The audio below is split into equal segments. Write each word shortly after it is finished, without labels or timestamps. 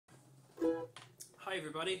Hi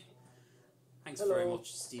everybody. Thanks Hello. very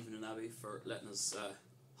much Stephen and Abby for letting us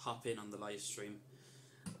hop in on the live stream.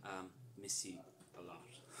 Miss you a lot.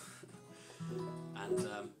 And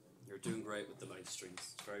you're doing great with the live streams.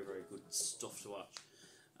 It's very, very good stuff to watch.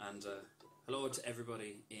 And hello to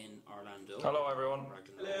everybody in Orlando. Hello everyone.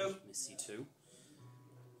 Raglan, Hello. Miss you too.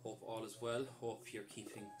 Hope all is well. Hope you're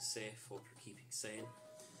keeping safe. Hope you're keeping sane.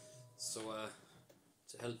 So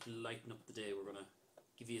to help lighten up the day, we're going to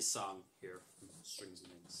give you a song here from Strings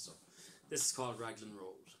and Wings. So this is called Raglan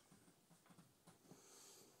Road.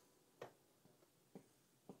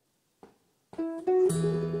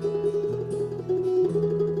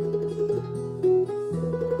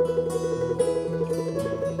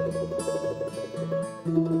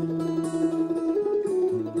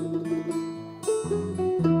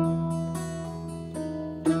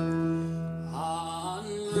 On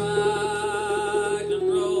Raglan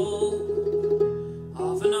Road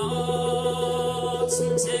of an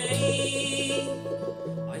autumn day,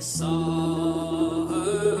 I saw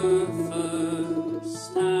her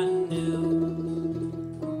first and knew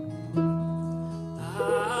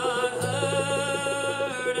that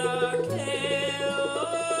her gale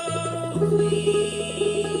we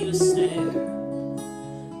to stare,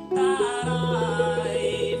 that I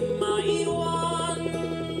might want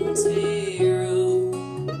to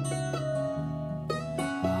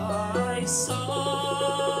I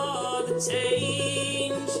saw the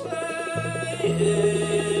danger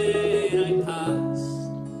and I passed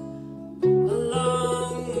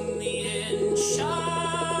along the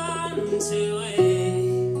enchanted way,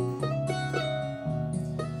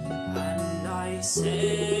 and I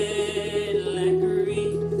said, let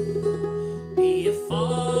grief be a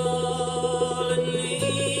fallen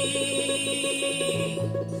leaf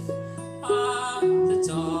at the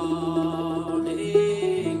dawning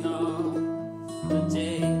of the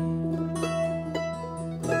day.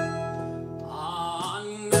 On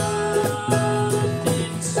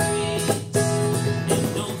Raglan streets in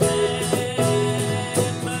November,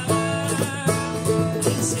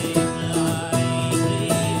 we sing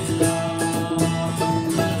lightly along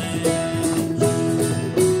the ledge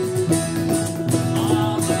of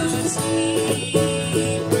a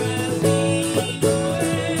deep ravine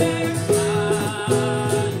where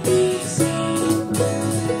can we see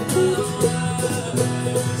the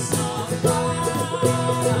words of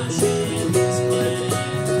passion's pledge.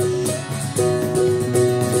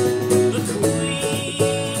 The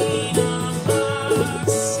Queen of Marseille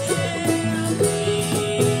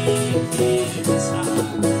making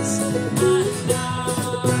songs, and I'm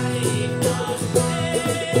not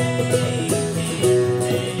making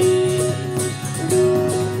pain,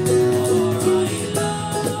 for I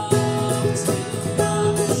love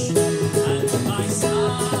to watch and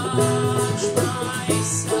massage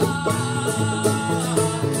is happiness thrown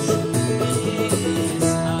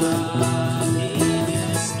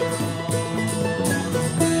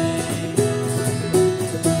away. I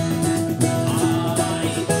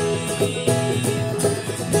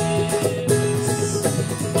gave her gifts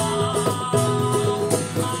of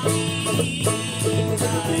mind,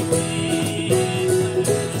 I gave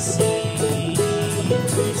her the secret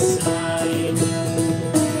side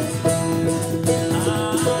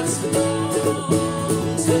that's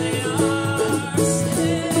known to the artist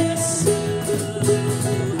who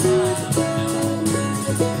have known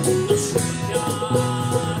the true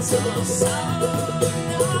gods of sound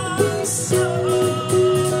and soul.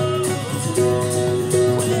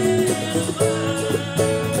 With a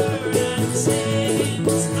word and tint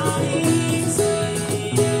I take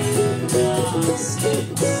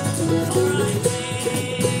nonsense, for I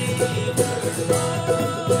gave her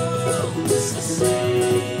rose to say.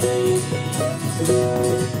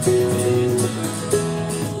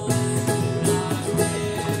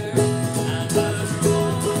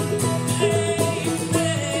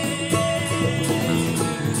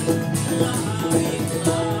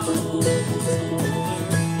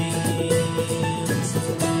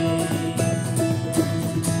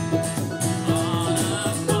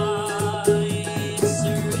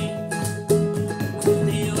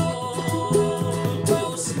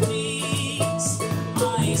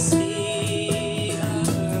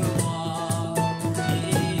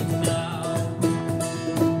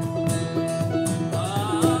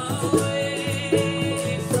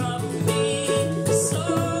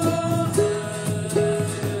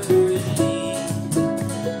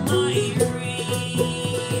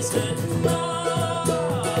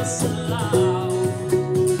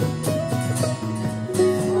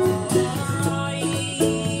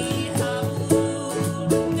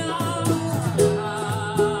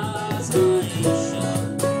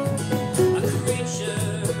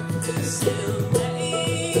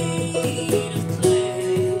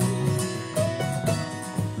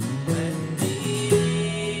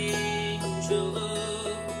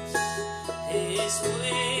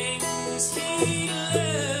 as he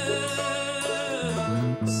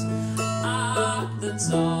looks at the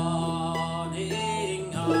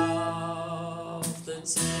dawning of the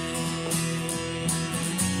day.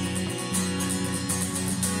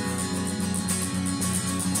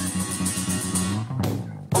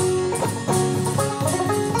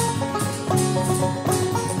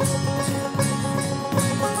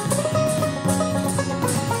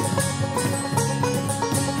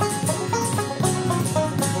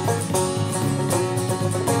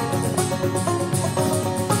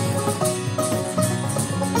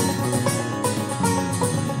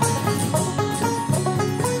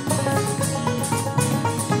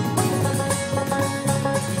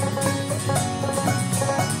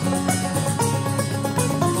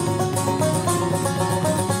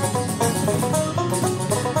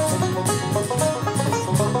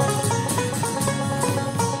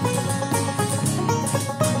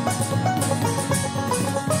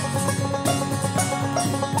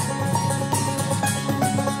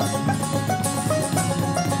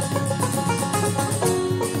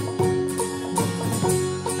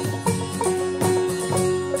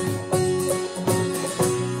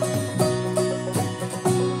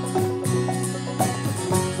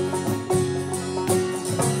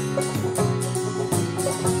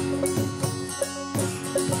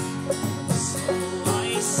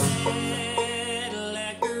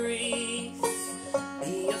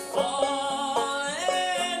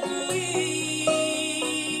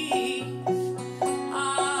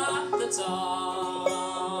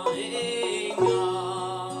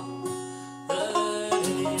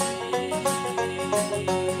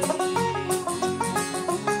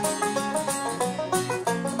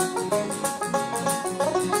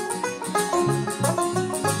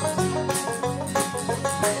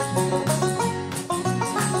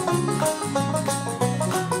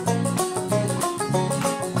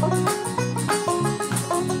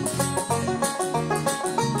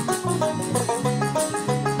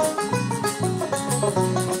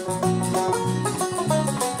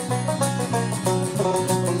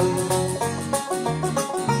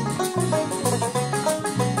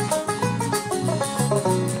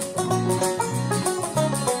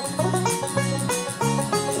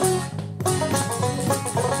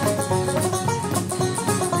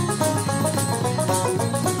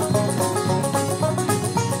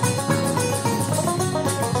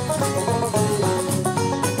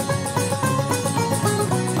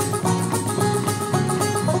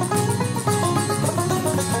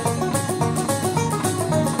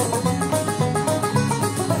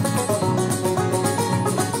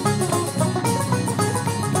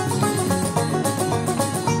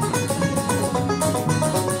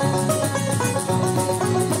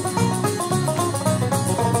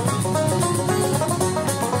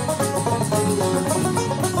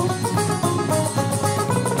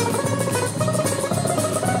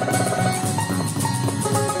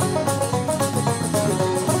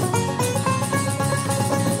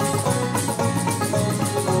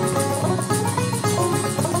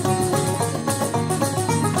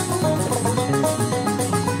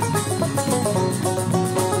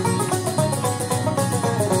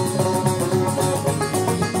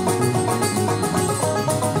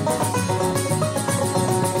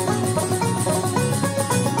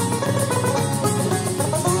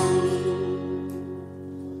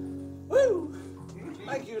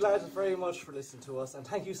 Very much for listening to us, and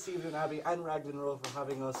thank you Stephen and Abby and Raglan Road for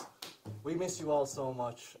having us. We miss you all so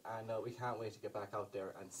much, and we can't wait to get back out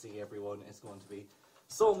there and see everyone. It's going to be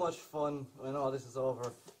so much fun when all this is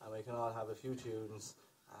over, and we can all have a few tunes,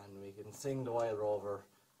 and we can sing the Wild Rover,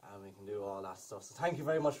 and we can do all that stuff. So thank you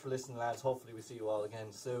very much for listening, lads. Hopefully we see you all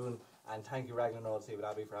again soon, and thank you Raglan Road, Stephen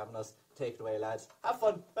and Abby for having us. Take it away, lads. Have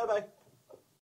fun. Bye bye.